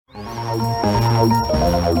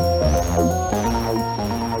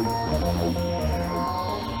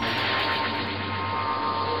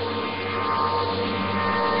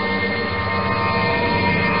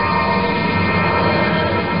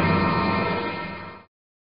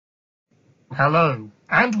Hello,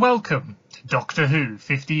 and welcome to Doctor Who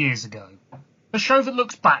 50 Years Ago, a show that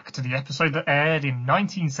looks back to the episode that aired in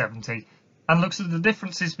 1970 and looks at the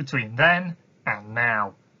differences between then and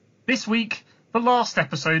now. This week, the last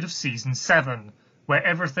episode of Season 7, where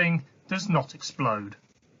everything does not explode.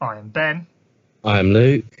 I am Ben. I'm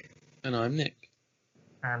Luke. And I'm Nick.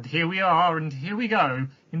 And here we are, and here we go,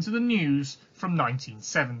 into the news from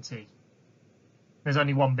 1970. There's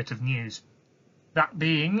only one bit of news. That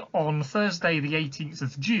being, on Thursday the 18th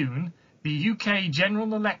of June, the UK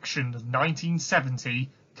general election of 1970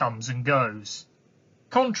 comes and goes.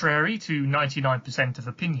 Contrary to 99% of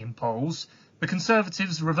opinion polls, the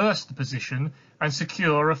Conservatives reverse the position and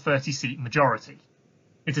secure a 30-seat majority.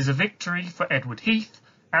 It is a victory for Edward Heath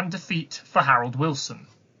and defeat for Harold Wilson.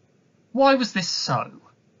 Why was this so?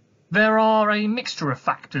 There are a mixture of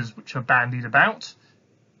factors which are bandied about.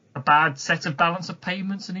 A bad set of balance of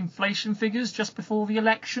payments and inflation figures just before the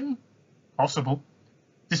election? Possible.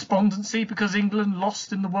 Despondency because England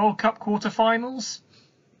lost in the World Cup quarter-finals?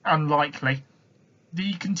 Unlikely.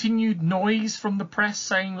 The continued noise from the press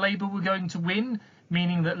saying Labour were going to win,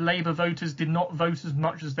 meaning that Labour voters did not vote as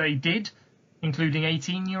much as they did, including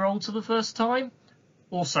 18-year-olds for the first time?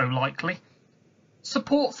 Also likely.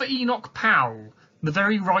 Support for Enoch Powell, the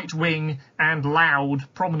very right-wing and loud,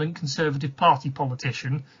 prominent Conservative Party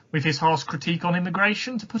politician, with his harsh critique on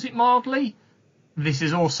immigration, to put it mildly? This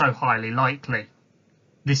is also highly likely.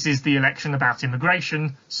 This is the election about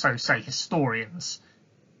immigration, so say historians.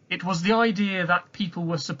 It was the idea that people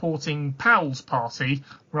were supporting Powell's party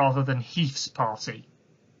rather than Heath's party.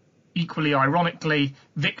 Equally ironically,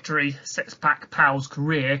 victory sets back Powell's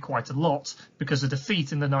career quite a lot because a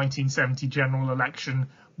defeat in the 1970 general election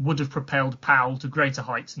would have propelled Powell to greater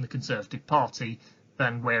heights in the Conservative Party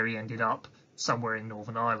than where he ended up, somewhere in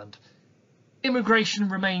Northern Ireland. Immigration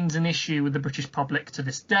remains an issue with the British public to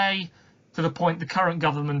this day, to the point the current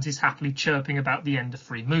government is happily chirping about the end of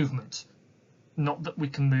free movement. Not that we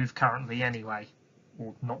can move currently anyway,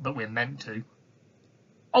 or not that we're meant to.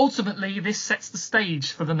 Ultimately, this sets the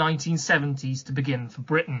stage for the 1970s to begin for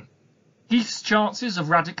Britain. Heath's chances of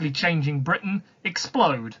radically changing Britain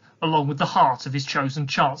explode along with the heart of his chosen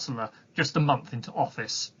Chancellor just a month into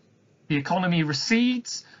office. The economy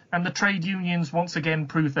recedes, and the trade unions once again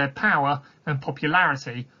prove their power and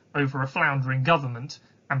popularity over a floundering government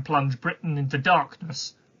and plunge Britain into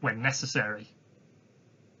darkness when necessary.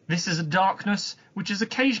 This is a darkness which is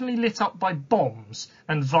occasionally lit up by bombs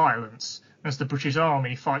and violence as the British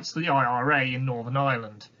Army fights the IRA in Northern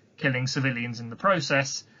Ireland, killing civilians in the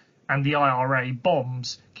process, and the IRA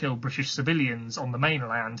bombs kill British civilians on the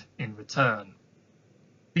mainland in return.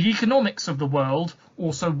 The economics of the world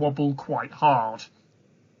also wobble quite hard.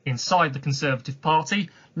 Inside the Conservative Party,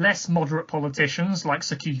 less moderate politicians like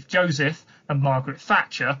Sir Keith Joseph and Margaret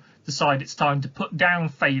Thatcher decide it's time to put down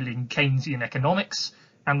failing Keynesian economics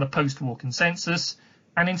and the post-war consensus,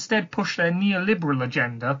 and instead push their neoliberal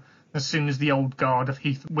agenda as soon as the old guard of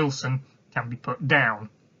Heath Wilson can be put down,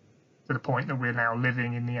 to the point that we're now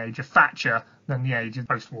living in the age of Thatcher than the age of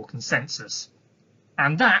post-war consensus.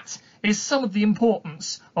 And that is some of the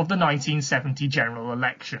importance of the 1970 general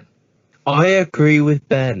election. I agree with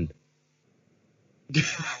Ben.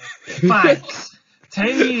 Thanks.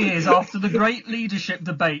 10 years after the great leadership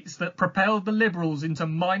debates that propelled the Liberals into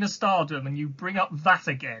minor stardom, and you bring up that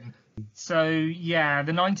again. So, yeah,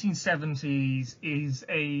 the 1970s is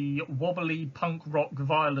a wobbly punk rock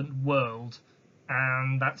violent world,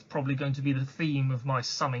 and that's probably going to be the theme of my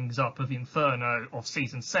summings up of Inferno, of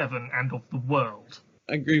Season 7, and of the world.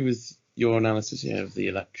 I agree with your analysis here of the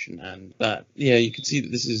election, and that, yeah, you can see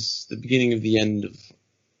that this is the beginning of the end of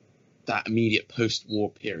that immediate post-war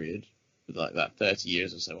period, like that 30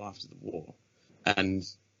 years or so after the war, and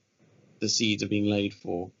the seeds are being laid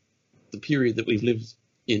for the period that we've lived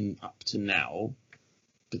in up to now.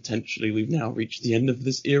 Potentially we've now reached the end of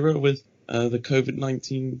this era with the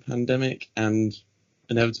COVID-19 pandemic and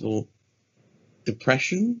inevitable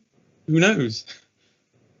depression. Who knows?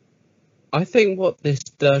 I think what this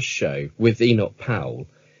does show with Enoch Powell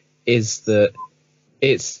is that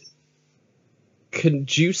it's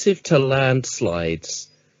conducive to landslides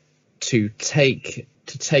to take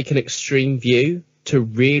an extreme view, to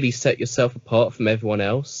really set yourself apart from everyone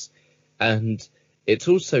else. And it's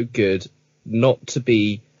also good not to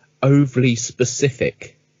be overly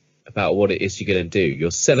specific about what it is you're going to do.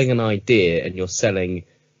 You're selling an idea and you're selling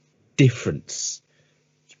difference.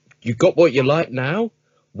 You got what you like now?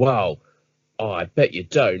 Wow. Oh, I bet you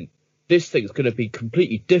don't. This thing's going to be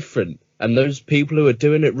completely different. And those people who are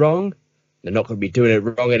doing it wrong, they're not going to be doing it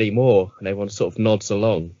wrong anymore. And everyone sort of nods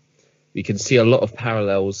along. we can see a lot of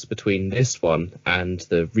parallels between this one and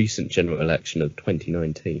the recent general election of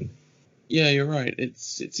 2019. Yeah, you're right. It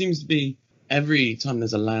seems to be every time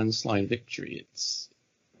there's a landslide victory, it's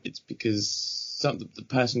because the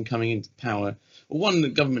person coming into power, well, one, the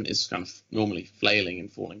government is kind of normally flailing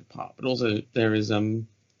and falling apart, but also there is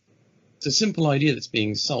it's a simple idea that's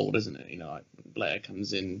being sold, isn't it? You know, like Blair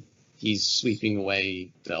comes in, he's sweeping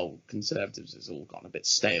away the old Conservatives, it's all gone a bit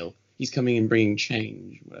stale. He's coming in bringing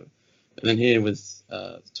change, whatever. And then here with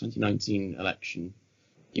the 2019 election,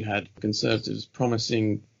 you had Conservatives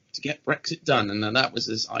promising to get Brexit done, and then that was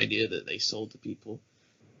this idea that they sold to people.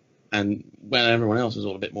 And when everyone else was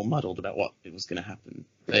all a bit more muddled about what it was going to happen,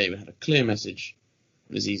 they had a clear message.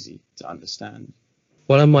 It was easy to understand.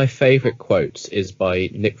 One of my favourite quotes is by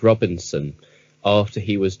Nick Robinson after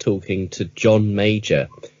he was talking to John Major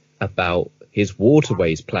about his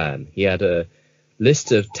waterways plan. He had a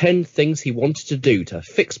list of 10 things he wanted to do to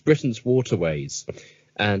fix Britain's waterways.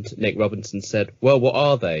 And Nick Robinson said, well, what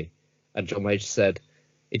are they? And John Major said,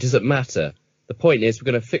 it doesn't matter. The point is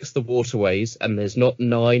we're going to fix the waterways and there's not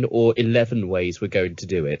 9 or 11 ways we're going to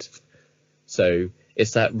do it. So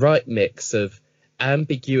it's that right mix of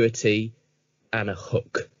ambiguity and a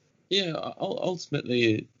hook. Yeah,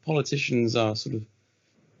 ultimately, politicians are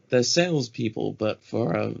they're salespeople, but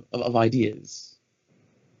of ideas.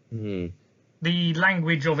 Mm. The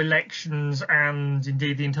language of elections and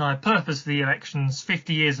indeed the entire purpose of the elections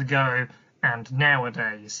 50 years ago and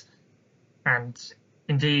nowadays, and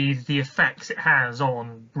indeed the effects it has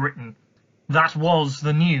on Britain. That was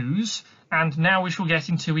the news, and now we shall get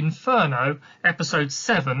into Inferno, episode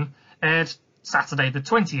 7, aired Saturday the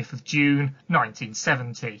 20th of June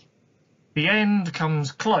 1970. The end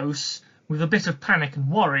comes close, with a bit of panic and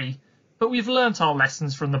worry, but we've learnt our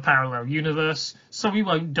lessons from the parallel universe, so we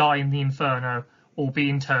won't die in the Inferno or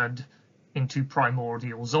be turned into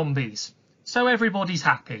primordial zombies. So everybody's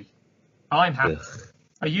happy. I'm happy. Ugh.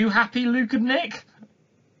 Are you happy, Luke and Nick?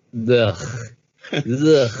 Ugh.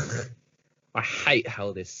 Ugh. I hate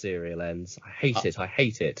how this serial ends. I hate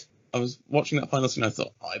it. I was watching that final scene, I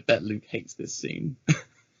thought, I bet Luke hates this scene.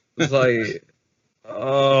 It's like,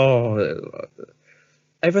 oh,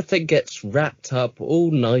 everything gets wrapped up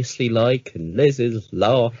all nicely and Liz is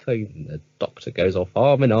laughing, and the Doctor goes off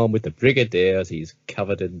arm in arm with the Brigadier as he's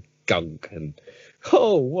covered in gunk, and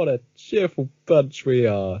oh, what a cheerful bunch we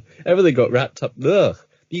are. Everything got wrapped up. Ugh.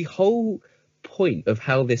 The whole point of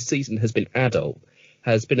how this season has been adult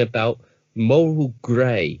has been about moral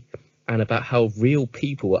grey and about how real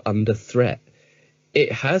people are under threat.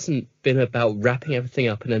 It hasn't been about wrapping everything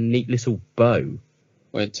up in a neat little bow.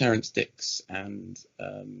 Where Terrance Dicks and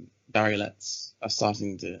Barry Letts are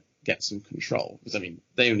starting to get some control. Because, I mean,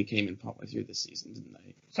 they only came in partway through this season, didn't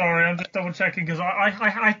they? Sorry, I'm just double checking because I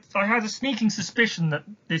had a sneaking suspicion that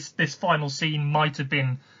this final scene might have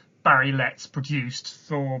been Barry Letts produced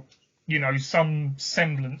for, you know, some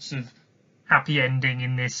semblance of happy ending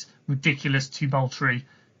in this ridiculous, tumultuary,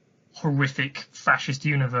 horrific fascist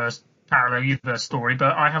universe, parallel universe story.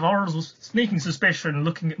 But I have a horrible sneaking suspicion,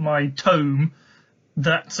 looking at my tome,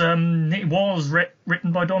 that it was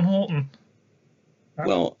written by Don Horton.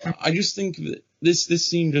 Well, I just think that this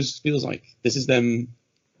scene just feels like this is them,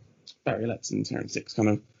 Barry Letts and Terrance Dicks, kind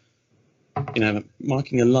of, you know,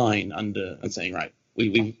 marking a line under and saying, right,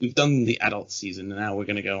 we've done the adult season, and now we're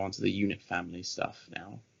going to go on to the unit family stuff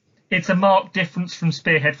now. It's a marked difference from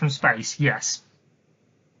Spearhead from Space, yes.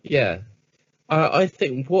 Yeah. I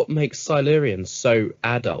think what makes Silurian so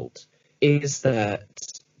adult is that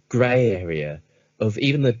grey area of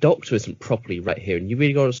even the Doctor isn't properly right here, and you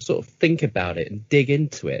really got to sort of think about it and dig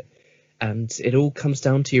into it, and it all comes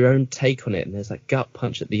down to your own take on it, and there's that gut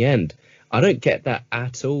punch at the end. I don't get that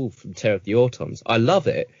at all from Terror of the Autons. I love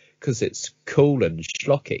it because it's cool and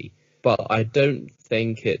schlocky, but I don't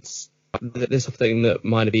think it's this thing that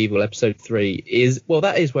Mind of Evil episode 3 is. Well,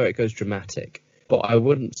 that is where it goes dramatic, but I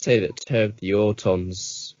wouldn't say that Terror of the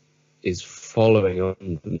Autons is following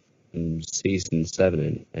on from season 7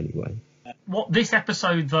 in any way. What this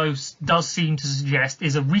episode, though, does seem to suggest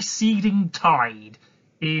is a receding tide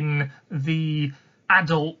in the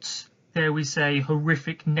adult, dare we say,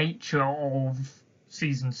 horrific nature of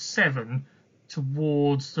season 7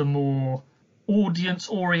 towards the more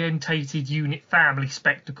audience-orientated unit family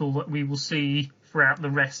spectacle that we will see throughout the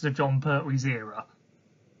rest of Jon Pertwee's era.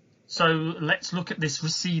 So let's look at this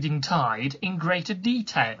receding tide in greater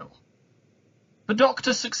detail. The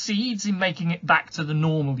Doctor succeeds in making it back to the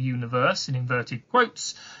normal universe, in inverted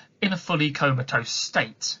quotes, in a fully comatose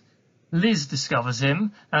state. Liz discovers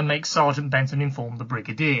him and makes Sergeant Benton inform the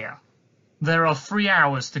Brigadier. There are 3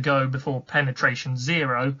 hours to go before penetration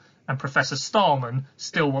 0, and Professor Starman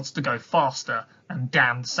still wants to go faster and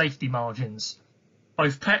damn the safety margins.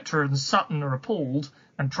 Both Petra and Sutton are appalled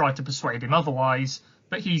and try to persuade him otherwise,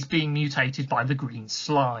 but he's being mutated by the green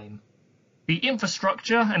slime. The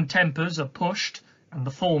infrastructure and tempers are pushed, and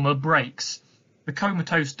the former breaks. The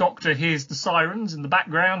comatose Doctor hears the sirens in the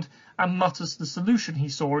background and mutters the solution he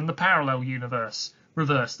saw in the parallel universe: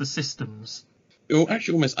 reverse the systems. You're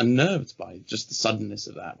actually almost unnerved by just the suddenness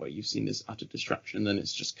of that, where you've seen this utter destruction, and then it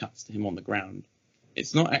just cuts to him on the ground.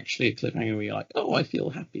 It's not actually a cliffhanger where you're like, oh, I feel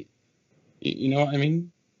happy. You know what I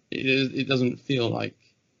mean? It doesn't feel like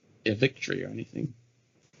a victory or anything.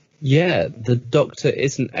 Yeah, the Doctor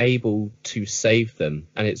isn't able to save them,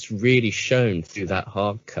 and it's really shown through that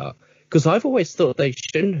hard cut. Because I've always thought they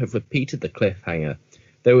shouldn't have repeated the cliffhanger.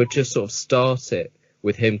 They would just sort of start it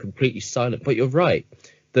with him completely silent. But you're right,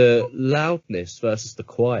 the loudness versus the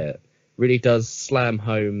quiet really does slam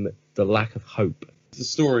home the lack of hope. The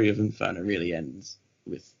story of Inferno really ends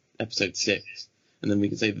with episode 6, and then we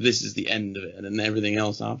can say this is the end of it, and then everything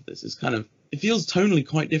else after this is kind of... It feels tonally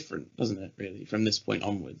quite different, doesn't it, really, from this point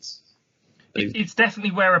onwards? It's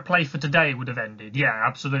definitely where A Play for Today would have ended, yeah,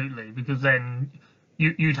 absolutely, because then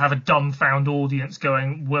you'd have a dumbfound audience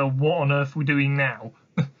going, well, what on earth are we doing now?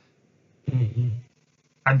 Mm-hmm.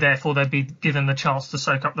 And therefore they'd be given the chance to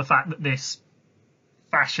soak up the fact that this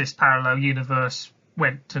fascist parallel universe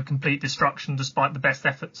went to complete destruction despite the best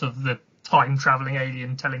efforts of the time-travelling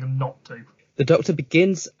alien telling them not to. The Doctor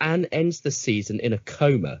begins and ends the season in a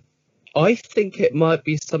coma. I think it might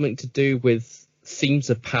be something to do with themes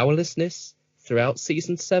of powerlessness throughout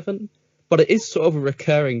season 7, but it is sort of a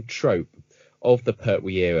recurring trope of the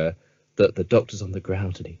Pertwee era that the Doctor's on the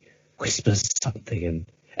ground and he whispers something and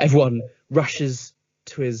everyone rushes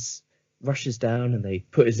down and they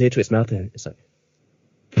put his ear to his mouth and it's like,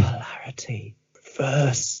 polarity,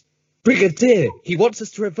 reverse, Brigadier, he wants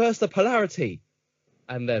us to reverse the polarity.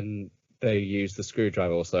 And then they use the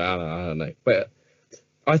screwdriver also, I don't know. But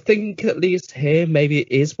I think at least here, maybe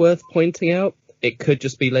it is worth pointing out. It could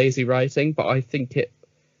just be lazy writing, but I think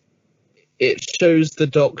it shows the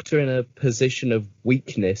Doctor in a position of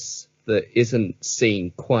weakness that isn't seen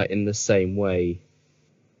quite in the same way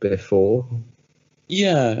before.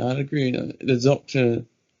 Yeah, I'd agree. The Doctor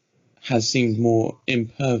has seemed more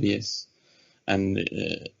impervious and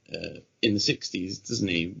in the 60s, doesn't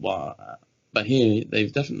he? But here,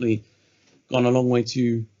 they've definitely gone a long way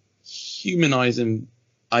to humanise him.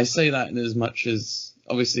 I say that in as much as,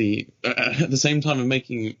 obviously, at the same time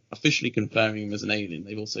of officially confirming him as an alien,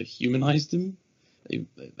 they've also humanised him.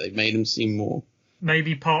 They've made him seem more...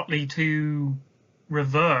 Maybe partly to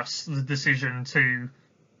reverse the decision to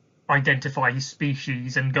identify his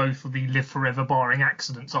species and go for the live forever barring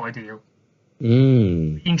accidents ideal.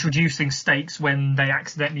 Introducing stakes when they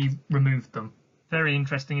accidentally removed them. Very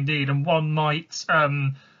interesting indeed, and one might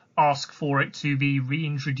ask for it to be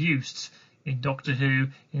reintroduced in Doctor Who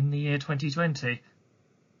in the year 2020.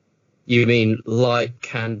 You mean light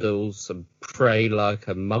candles and pray like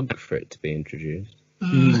a monk for it to be introduced?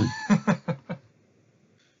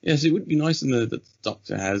 Yes, it would be nice to know that the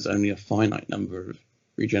Doctor has only a finite number of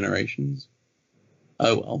regenerations.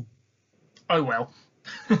 Oh well. Oh well.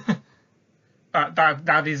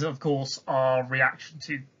 That is, of course, our reaction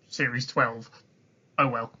to Series 12. Oh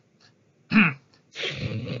well.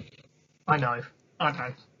 I know.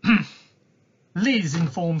 Liz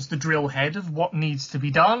informs the drill head of what needs to be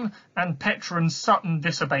done, and Petra and Sutton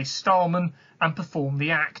disobey Starman and perform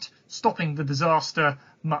the act, stopping the disaster,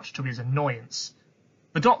 much to his annoyance.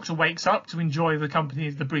 The Doctor wakes up to enjoy the company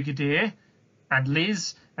of the Brigadier and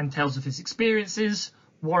Liz, and tells of his experiences,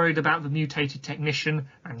 worried about the mutated technician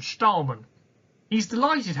and Starman. He's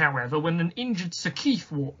delighted, however, when an injured Sir Keith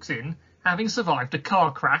walks in, having survived a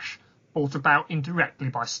car crash brought about indirectly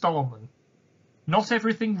by Starman. Not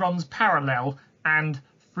everything runs parallel, and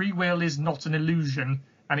free will is not an illusion,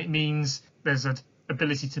 and it means there's an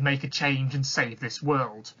ability to make a change and save this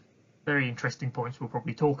world. Very interesting points we'll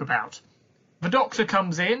probably talk about. The Doctor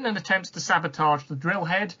comes in and attempts to sabotage the drill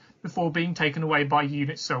head before being taken away by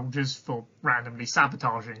unit soldiers for randomly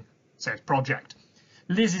sabotaging said project.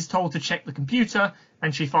 Liz is told to check the computer,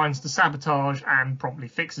 and she finds the sabotage and promptly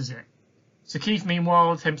fixes it. Sir Keith,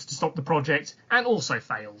 meanwhile, attempts to stop the project and also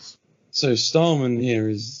fails. So Starman here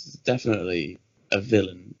is definitely a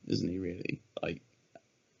villain, isn't he, really? Like,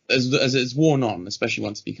 as it's worn on, especially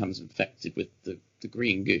once he becomes infected with the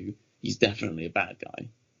green goo, he's definitely a bad guy.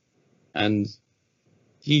 And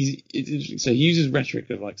he uses rhetoric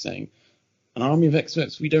of like saying, an army of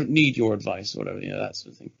experts, we don't need your advice, or whatever, that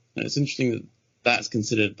sort of thing. And it's interesting that that's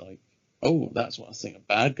considered like, oh, that's what I think a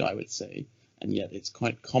bad guy would say, and yet it's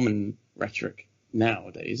quite common rhetoric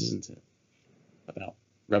nowadays, isn't it? About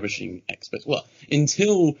rubbishing experts. Well,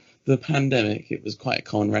 until the pandemic, it was quite a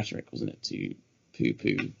common rhetoric, wasn't it, to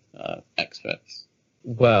poo-poo experts?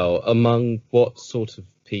 Well, among what sort of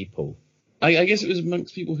people? I guess it was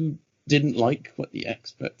amongst people who didn't like what the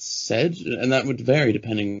experts said, and that would vary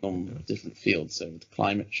depending on different fields. So with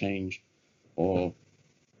climate change, or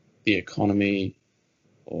the economy,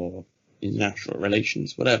 or international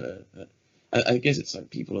relations, whatever. I guess it's like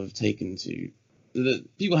people have taken to...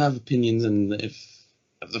 People have opinions, and if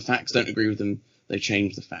the facts don't agree with them, they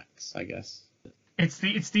change the facts, I guess. It's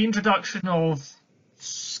the introduction of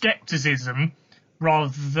skepticism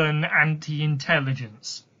rather than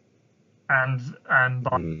anti-intelligence and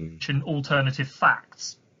by alternative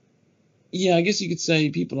facts. Yeah, I guess you could say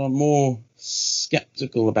people are more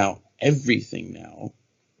skeptical about everything now,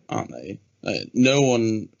 aren't they? No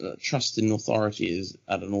one trust in authority is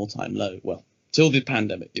at an all-time low. Well, till the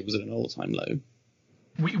pandemic, it was at an all-time low.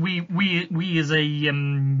 We as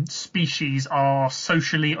a species are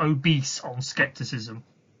socially obese on skepticism.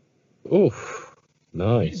 Oof,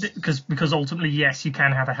 nice. Because ultimately, yes, you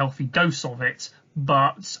can have a healthy dose of it,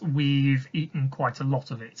 but we've eaten quite a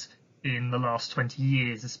lot of it in the last 20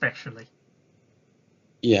 years, especially.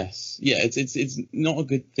 Yes, yeah, it's not a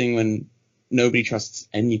good thing when nobody trusts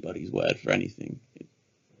anybody's word for anything.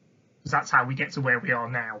 Because that's how we get to where we are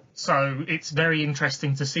now. So it's very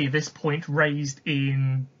interesting to see this point raised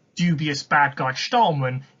in dubious bad guy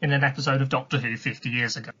Stahlman in an episode of Doctor Who 50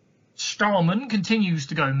 years ago. Stahlman continues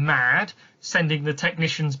to go mad, sending the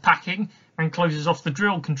technicians packing, and closes off the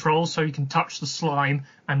drill controls so he can touch the slime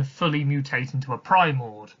and fully mutate into a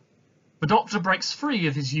Primord. The Doctor breaks free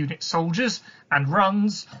of his unit soldiers and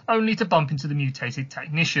runs, only to bump into the mutated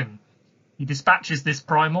technician. He dispatches this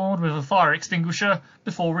Primord with a fire extinguisher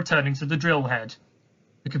before returning to the drill head.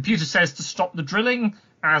 The computer says to stop the drilling,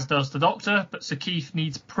 as does the Doctor, but Sir Keith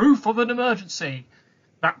needs proof of an emergency.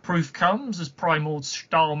 That proof comes as Primord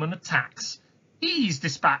Stahlman attacks. He's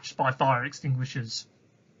dispatched by fire extinguishers.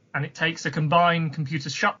 And it takes a combined computer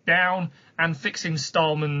shutdown and fixing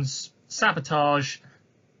Stahlman's sabotage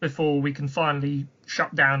before we can finally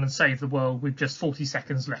shut down and save the world with just 40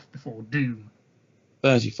 seconds left before doom.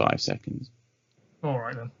 35 seconds. All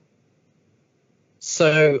right, then.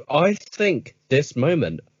 So I think this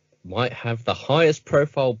moment might have the highest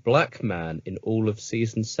profile black man in all of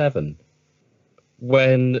season 7.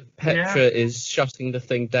 When Petra is shutting the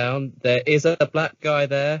thing down, there is a black guy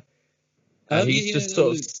there. And he's just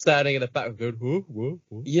sort of standing in the back going, whoa.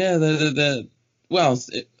 Yeah,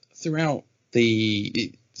 throughout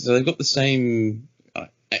so they've got the same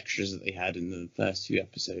extras that they had in the first 2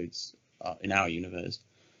 episodes in our universe.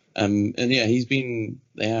 And yeah,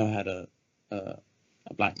 they have had a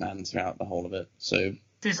black man throughout the whole of it. So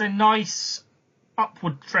there's a nice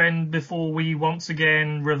upward trend before we once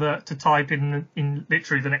again revert to type in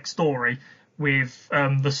literally the next story with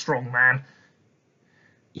the strong man.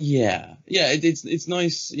 Yeah, it's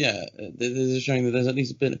nice. Yeah, there's a showing that there's at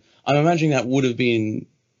least a bit. I'm imagining that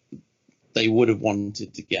they would have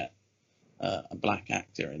wanted to get a black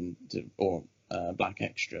actor or a black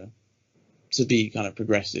extra to be kind of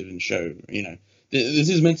progressive and show, this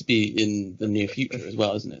is meant to be in the near future as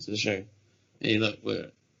well, isn't it? To show, hey, look,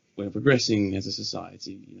 we're progressing as a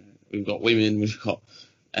society. We've got women, we've got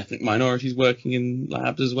ethnic minorities working in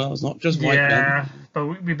labs as well. It's not just white men. Yeah, but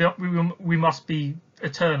we must be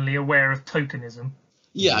eternally aware of tokenism.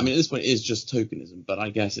 Yeah, I mean, at this point it is just tokenism, but I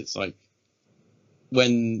guess it's like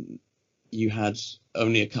when you had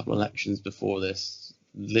only a couple elections before this,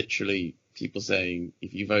 literally people saying,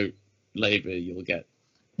 if you vote Labour, you'll get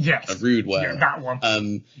a rude word. Yeah, that one.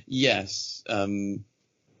 Yes. Tokenism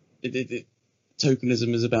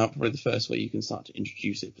is about probably the first way you can start to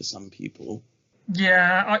introduce it to some people.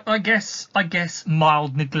 Yeah, I guess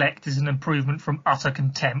mild neglect is an improvement from utter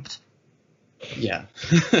contempt. Yeah.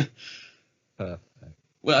 Well,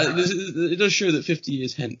 it does show that 50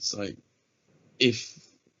 years hence, like, if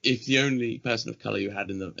the only person of colour you had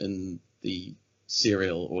in the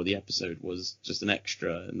serial or the episode was just an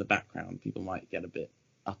extra in the background, people might get a bit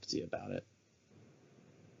uppity about it.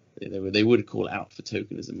 They would call out for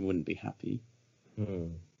tokenism and wouldn't be happy.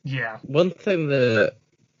 Yeah. One thing that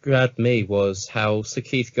grabbed me was how Sir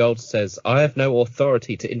Keith Gold says, I have no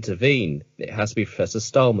authority to intervene. It has to be Professor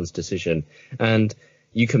Stahlman's decision. And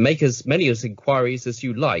you can make as many inquiries as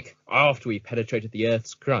you like after we penetrated the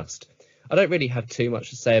Earth's crust. I don't really have too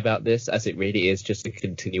much to say about this, as it really is just a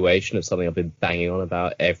continuation of something I've been banging on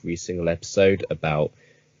about every single episode, about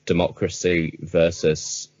democracy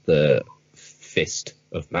versus the fist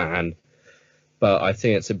of man. But I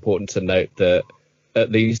think it's important to note that at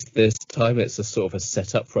least this time it's a sort of a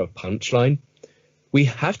setup for a punchline, we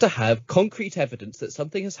have to have concrete evidence that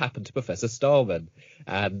something has happened to Professor Starman.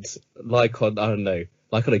 And like on, I don't know,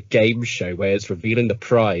 like on a game show where it's revealing the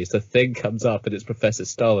prize, the thing comes up and it's Professor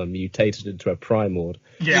Starman mutated into a Primord.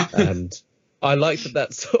 Yeah. And I like that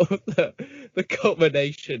that's sort of the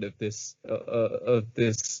culmination of this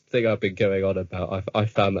thing I've been going on about. I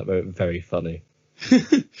found that moment very funny.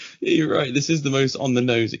 You're right. This is the most on the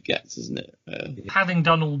nose it gets, isn't it? Having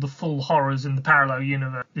done all the full horrors in the parallel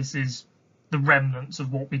universe, this is the remnants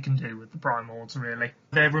of what we can do with the Primords, really.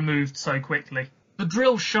 They're removed so quickly. The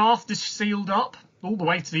drill shaft is sealed up all the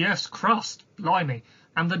way to the Earth's crust, blimey,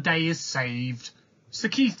 and the day is saved. Sir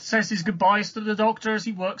Keith says his goodbyes to the Doctor as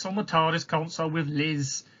he works on the TARDIS console with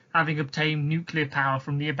Liz, having obtained nuclear power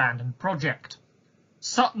from the abandoned project.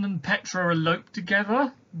 Sutton and Petra elope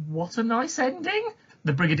together. What a nice ending.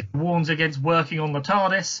 The Brigadier warns against working on the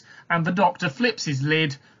TARDIS, and the Doctor flips his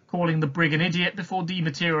lid, calling the Brig an idiot before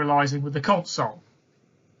dematerialising with the console.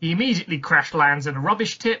 He immediately crash lands in a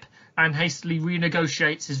rubbish tip and hastily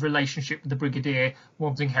renegotiates his relationship with the Brigadier,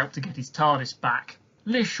 wanting help to get his TARDIS back.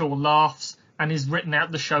 Liz Shaw laughs and is written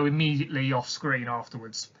out the show immediately off screen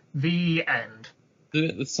afterwards. The end. The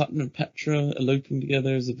bit with Sutton and Petra eloping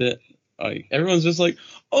together is a bit like everyone's just like,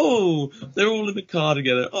 oh, they're all in the car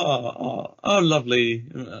together. Oh, lovely.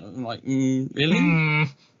 I'm like, really?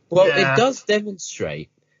 Well, Yeah. It does demonstrate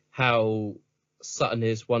how Sutton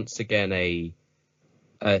is once again a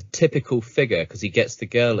typical figure because he gets the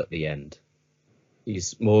girl at the end.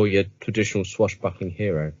 He's more your traditional swashbuckling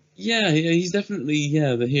hero. Yeah, he's definitely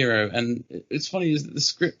the hero. And it's funny is that the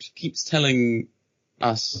script keeps telling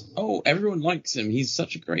us, oh, everyone likes him. He's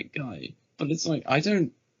such a great guy. But it's like I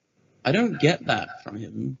don't get that from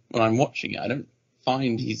him when I'm watching it. I don't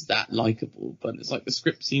find he's that likable. But it's like the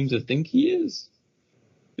script seems to think he is.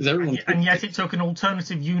 And yet it took an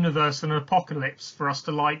alternative universe and an apocalypse for us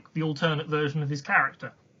to like the alternate version of his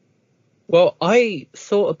character. Well, I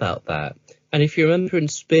thought about that. And if you remember in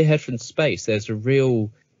Spearhead from Space, there's a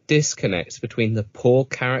real disconnect between the poor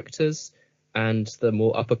characters and the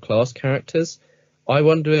more upper class characters. I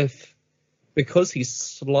wonder if, because he's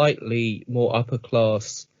slightly more upper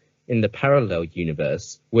class in the parallel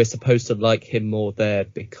universe, we're supposed to like him more there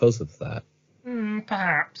because of that.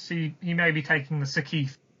 Perhaps he may be taking the Sir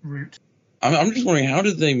Keith route. I'm just wondering, how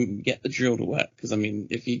did they get the drill to work? Because, I mean,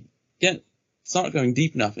 if you start going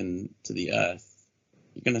deep enough into the Earth,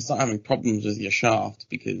 you're going to start having problems with your shaft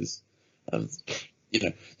because of,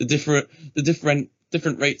 the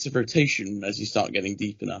different rates of rotation as you start getting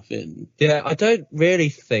deep enough in. Yeah, I don't really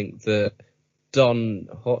think that Don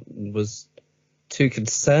Houghton was too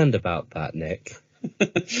concerned about that, Nick.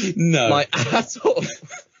 No. Like, at all.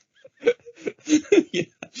 Yeah.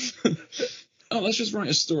 Oh, let's just write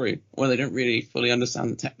a story where they don't really fully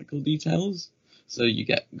understand the technical details. So you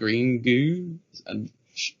get green goo and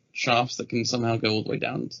shafts that can somehow go all the way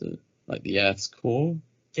down to like the Earth's core.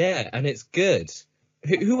 Yeah, and it's good.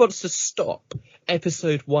 Who wants to stop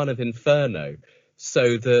episode 1 of Inferno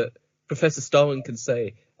so that Professor Starman can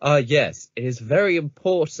say, yes, it is very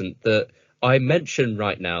important that I mention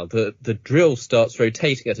right now that the drill starts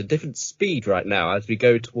rotating at a different speed right now as we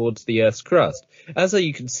go towards the Earth's crust. As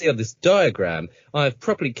you can see on this diagram, I have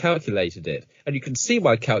properly calculated it, and you can see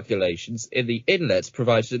my calculations in the inlets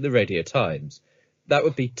provided in the Radio Times. That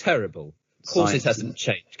would be terrible. Of course, it hasn't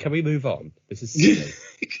changed. Can we move on? This is silly.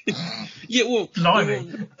 Yeah, well,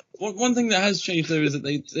 Blimey. one thing that has changed though is that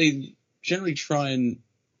they generally try and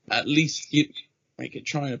at least make it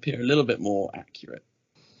try and appear a little bit more accurate.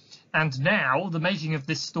 And now, the making of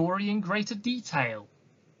this story in greater detail.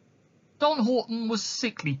 Don Houghton was a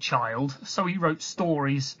sickly child, so he wrote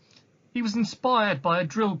stories. He was inspired by a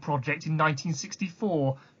drill project in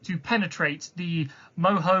 1964 to penetrate the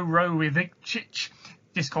Moho-Rowichich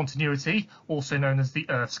discontinuity, also known as the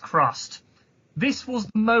Earth's crust. This was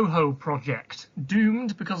the Moho project,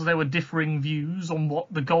 doomed because there were differing views on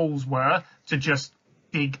what the goals were to just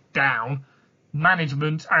dig down,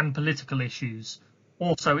 management and political issues.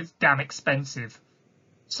 Also, it's damn expensive.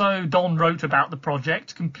 So Don wrote about the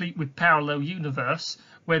project, complete with parallel universe,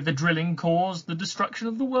 where the drilling caused the destruction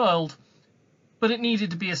of the world. But it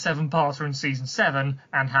needed to be a 7-parter in Season 7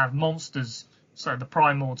 and have monsters, so the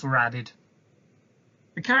Primords were added.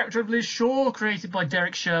 The character of Liz Shaw, created by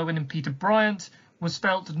Derek Sherwin and Peter Bryant, was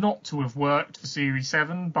felt not to have worked for Series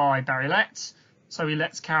 7 by Barry Letts, so he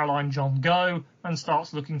lets Caroline John go and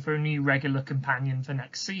starts looking for a new regular companion for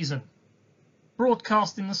next season.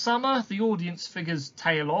 Broadcast in the summer, the audience figures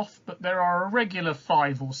tail off, but there are a regular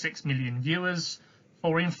 5 or 6 million viewers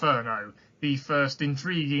for Inferno, the first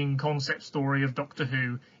intriguing concept story of Doctor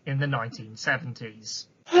Who in the 1970s.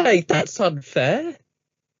 Hey, that's unfair.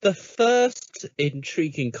 the first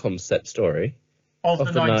intriguing concept story of of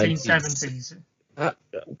the the 1970s.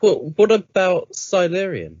 Well, what about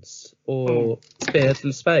Silurians or Spearheads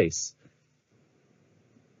from Space?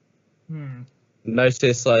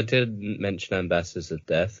 Notice I didn't mention Ambassadors of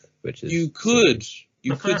Death, which is... You could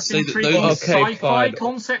The first say that intriguing those... Okay, sci-fi fine.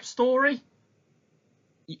 concept story?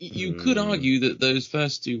 You could argue that those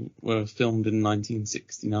first two were filmed in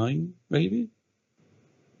 1969, maybe?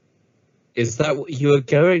 Is that what you were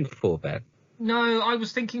going for, Ben? No, I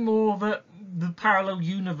was thinking more that the parallel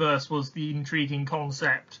universe was the intriguing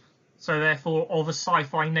concept, so therefore of a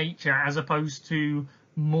sci-fi nature, as opposed to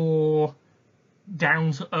more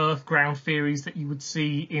down-to-earth ground theories that you would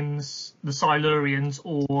see in the Silurians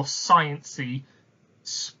or sciencey,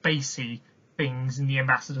 spacey things in the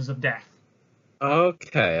Ambassadors of Death.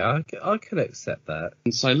 Okay, I can accept that.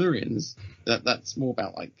 And Silurians, that's more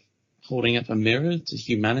about like holding up a mirror to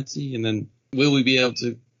humanity, and then will we be able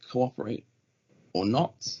to cooperate or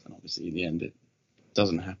not? And obviously in the end it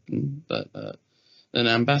doesn't happen, but then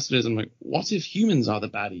Ambassadors, I'm like, what if humans are the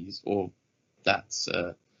baddies? Or that's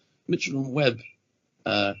Mitchell and Webb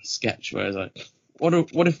sketch where it's like,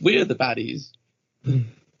 what if we're the baddies?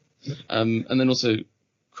 And then also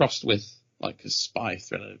crossed with like a spy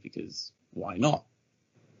thriller, because why not?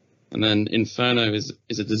 And then Inferno is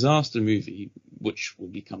a disaster movie which will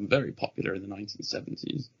become very popular in the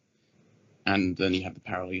 1970s. And then you have the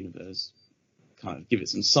parallel universe, kind of give it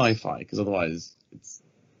some sci-fi, because otherwise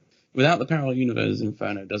without the parallel universe,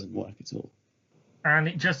 Inferno doesn't work at all. And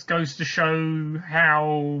it just goes to show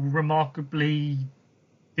how remarkably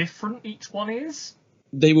different each one is.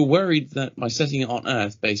 They were worried that by setting it on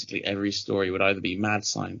Earth, basically every story would either be mad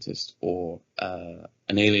scientist or an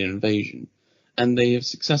alien invasion. And they have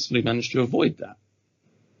successfully managed to avoid that,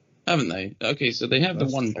 haven't they? Okay, so they have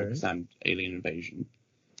That's the one true. bog-standard alien invasion.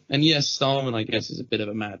 And yes, Starman, I guess, is a bit of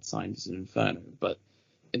a mad scientist in Inferno, but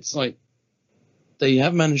it's like they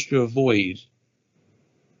have managed to avoid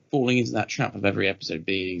falling into that trap of every episode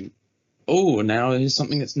being, oh, now here's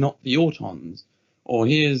something that's not the Autons. Or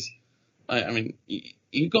here's, I mean,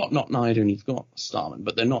 you've got Not Nider and you've got Starman,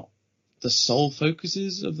 but they're not the sole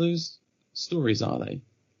focuses of those stories, are they?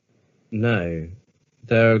 No,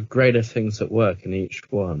 there are greater things at work in each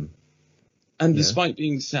one. And Yeah. despite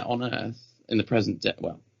being set on Earth in the present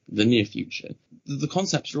the near future, the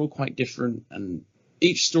concepts are all quite different, and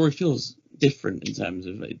each story feels different in terms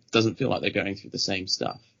of it doesn't feel like they're going through the same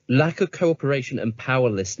stuff. Lack of cooperation and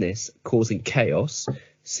powerlessness causing chaos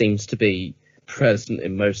seems to be present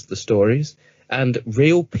in most of the stories, and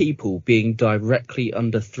real people being directly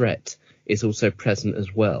under threat is also present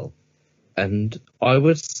as well. And I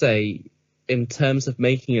would say, in terms of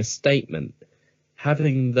making a statement,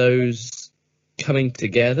 having those coming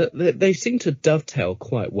together, they seem to dovetail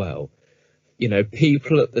quite well. You know,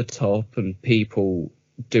 people at the top and people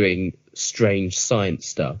doing strange science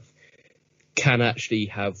stuff can actually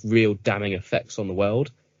have real damning effects on the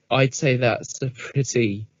world. I'd say that's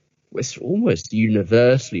it's almost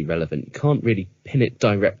universally relevant. You can't really pin it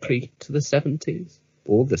directly to the 70s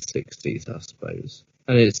or the 60s, I suppose.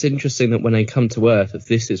 And it's interesting that when they come to Earth, if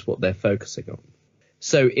this is what they're focusing on.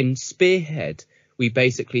 So in Spearhead, we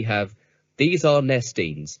basically have, these are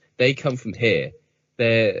Nestines. They come from here.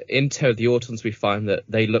 They're in Terror of the Autons, we find that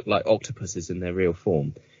they look like octopuses in their real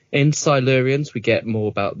form. In Silurians, we get more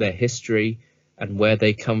about their history and where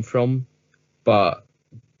they come from, but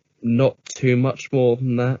not too much more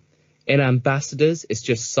than that. In Ambassadors, it's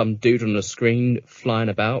just some dude on a screen flying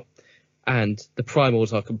about, and the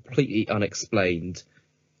primals are completely unexplained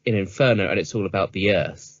in Inferno, and it's all about the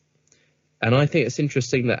Earth. And I think it's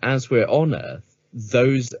interesting that as we're on Earth,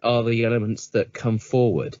 those are the elements that come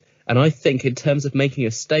forward. And I think in terms of making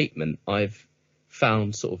a statement, I've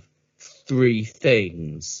found sort of three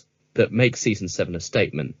things that make Season 7 a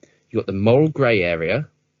statement. You've got the moral grey area,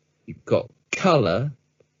 you've got colour,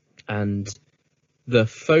 and the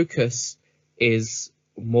focus is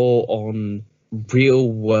more on real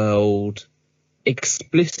world,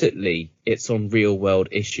 explicitly it's on real world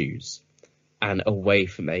issues and away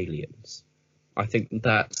from aliens. I think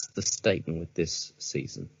that's the statement with this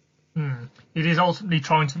season. It is ultimately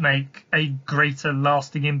trying to make a greater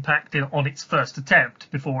lasting impact on its first attempt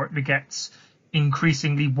before it gets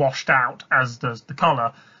increasingly washed out, as does the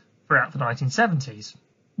colour, throughout the 1970s.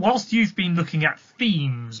 Whilst you've been looking at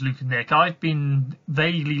themes, Luke and Nick, I've been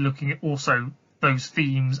vaguely looking at also those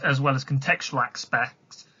themes as well as contextual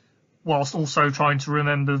aspects, whilst also trying to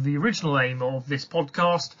remember the original aim of this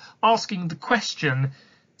podcast, asking the question,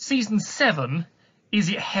 Season 7, is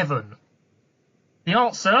it heaven? The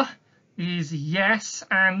answer is yes,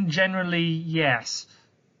 and generally yes.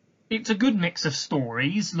 It's a good mix of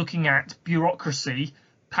stories looking at bureaucracy,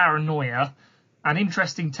 paranoia, an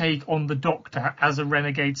interesting take on the Doctor as a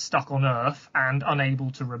renegade stuck on Earth and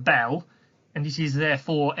unable to rebel, and it is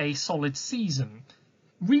therefore a solid season.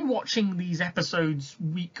 Rewatching these episodes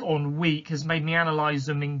week on week has made me analyse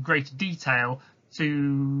them in greater detail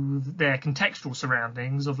to their contextual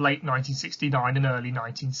surroundings of late 1969 and early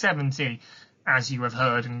 1970, as you have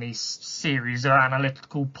heard in this series of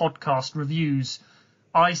analytical podcast reviews.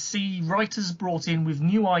 I see writers brought in with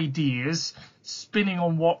new ideas, spinning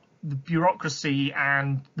on what the bureaucracy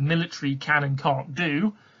and the military can and can't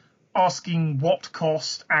do, asking what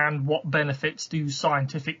cost and what benefits do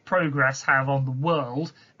scientific progress have on the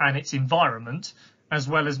world and its environment, as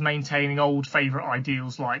well as maintaining old favourite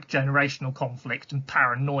ideals like generational conflict and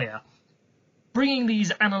paranoia. Bringing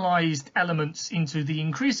these analysed elements into the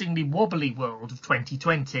increasingly wobbly world of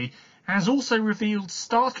 2020 has also revealed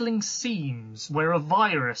startling seams where a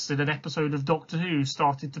virus in an episode of Doctor Who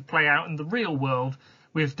started to play out in the real world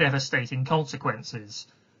with devastating consequences.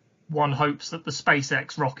 One hopes that the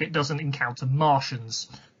SpaceX rocket doesn't encounter Martians.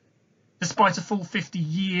 Despite a full 50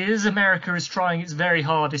 years, America is trying its very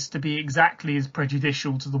hardest to be exactly as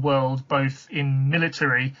prejudicial to the world, both in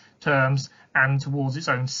military terms and towards its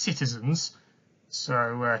own citizens.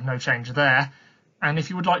 So no change there. And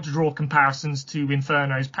if you would like to draw comparisons to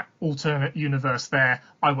Inferno's alternate universe there,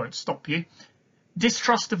 I won't stop you.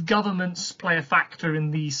 Distrust of governments play a factor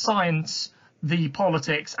in the science, the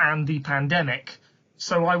politics and the pandemic.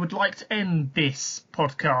 So I would like to end this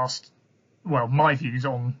podcast, well, my views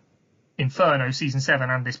on Inferno Season 7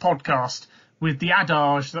 and this podcast, with the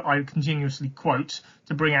adage that I continuously quote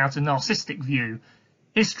to bring out a narcissistic view.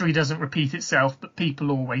 History doesn't repeat itself, but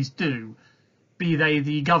people always do. Be they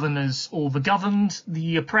the governors or the governed,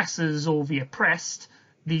 the oppressors or the oppressed,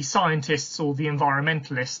 the scientists or the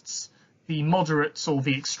environmentalists, the moderates or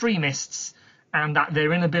the extremists, and that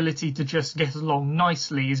their inability to just get along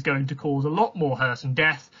nicely is going to cause a lot more hurt and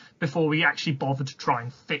death before we actually bother to try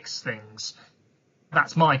and fix things.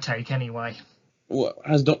 That's my take anyway. Well,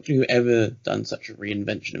 has Doctor Who ever done such a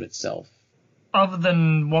reinvention of itself? Other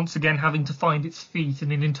than once again having to find its feet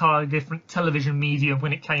in an entirely different television medium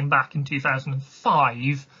when it came back in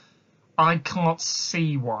 2005, I can't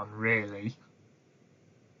see one, really.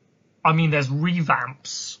 I mean, there's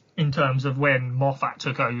revamps in terms of when Moffat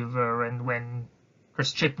took over and when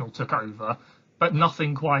Chris Chibnall took over, but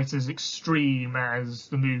nothing quite as extreme as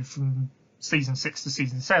the move from Season 6 to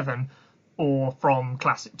Season 7 or from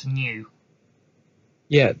classic to new.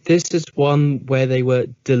 Yeah, this is one where they were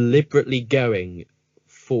deliberately going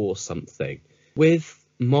for something. With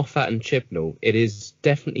Moffat and Chibnall, it is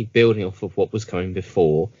definitely building off of what was coming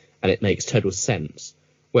before, and it makes total sense.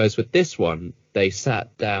 Whereas with this one, they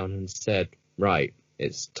sat down and said, right,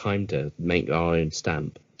 it's time to make our own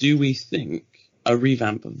stamp. Do we think a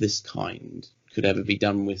revamp of this kind could ever be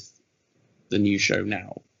done with the new show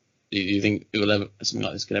now? Do you think something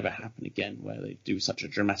like this could ever happen again, where they do such a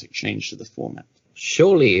dramatic change to the format?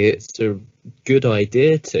 Surely it's a good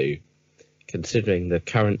idea to, considering the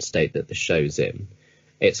current state that the show's in.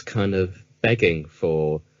 It's kind of begging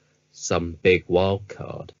for some big wild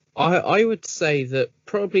card. I would say that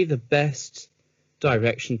probably the best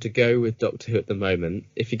direction to go with Doctor Who at the moment,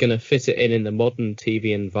 if you're going to fit it in the modern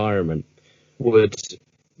TV environment, would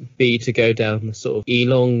be to go down the sort of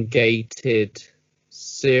elongated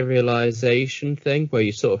serialization thing, where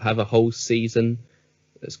you sort of have a whole season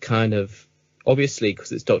that's kind of, obviously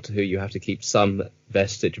because it's Doctor Who, you have to keep some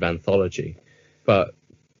vestige of anthology, but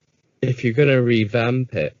if you're going to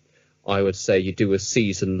revamp it, I would say you do a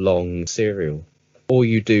season long serial, or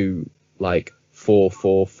you do like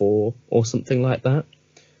 444 or something like that,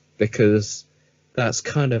 because that's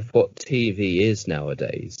kind of what TV is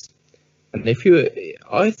nowadays. And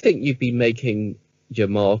I think you'd be making your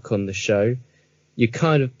mark on the show. You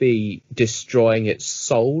kind of be destroying its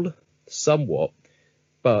soul somewhat,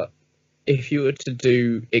 but if you were to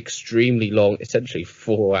do extremely long, essentially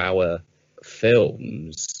 4-hour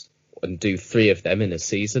films and do 3 of them in a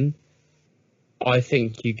season, I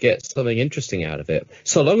think you get something interesting out of it.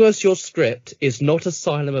 So long as your script is not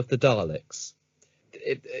Asylum of the Daleks.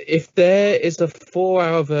 If there is a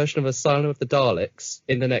 4-hour version of Asylum of the Daleks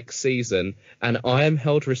in the next season and I am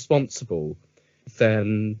held responsible,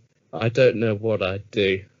 then I don't know what I'd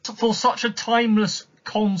do. For such a timeless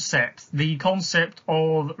concept, the concept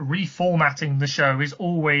of reformatting the show is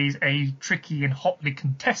always a tricky and hotly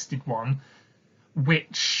contested one,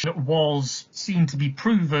 which was seen to be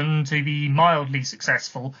proven to be mildly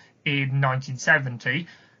successful in 1970,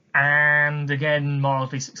 and again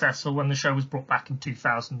mildly successful when the show was brought back in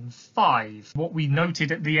 2005. What we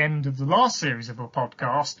noted at the end of the last series of our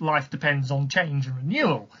podcast, life depends on change and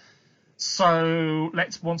renewal. So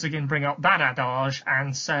let's once again bring up that adage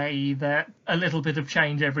and say that a little bit of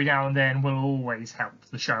change every now and then will always help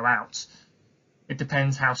the show out. It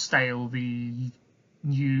depends how stale the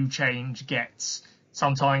new change gets.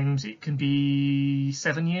 Sometimes it can be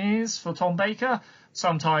 7 years for Tom Baker,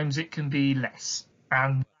 sometimes it can be less.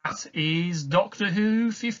 And that is Doctor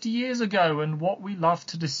Who 50 years ago and what we love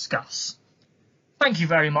to discuss. Thank you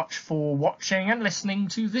very much for watching and listening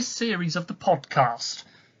to this series of the podcast.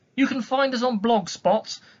 You can find us on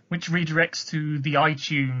Blogspot, which redirects to the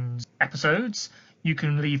iTunes episodes. You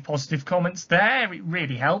can leave positive comments there, it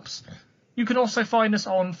really helps. You can also find us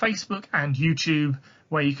on Facebook and YouTube,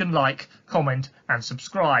 where you can like, comment and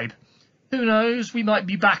subscribe. Who knows, we might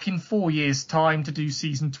be back in 4 years' time to do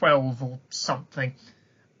Season 12 or something.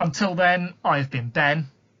 Until then, I've been Ben.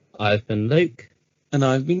 I've been Luke. And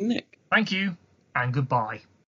I've been Nick. Thank you, and goodbye.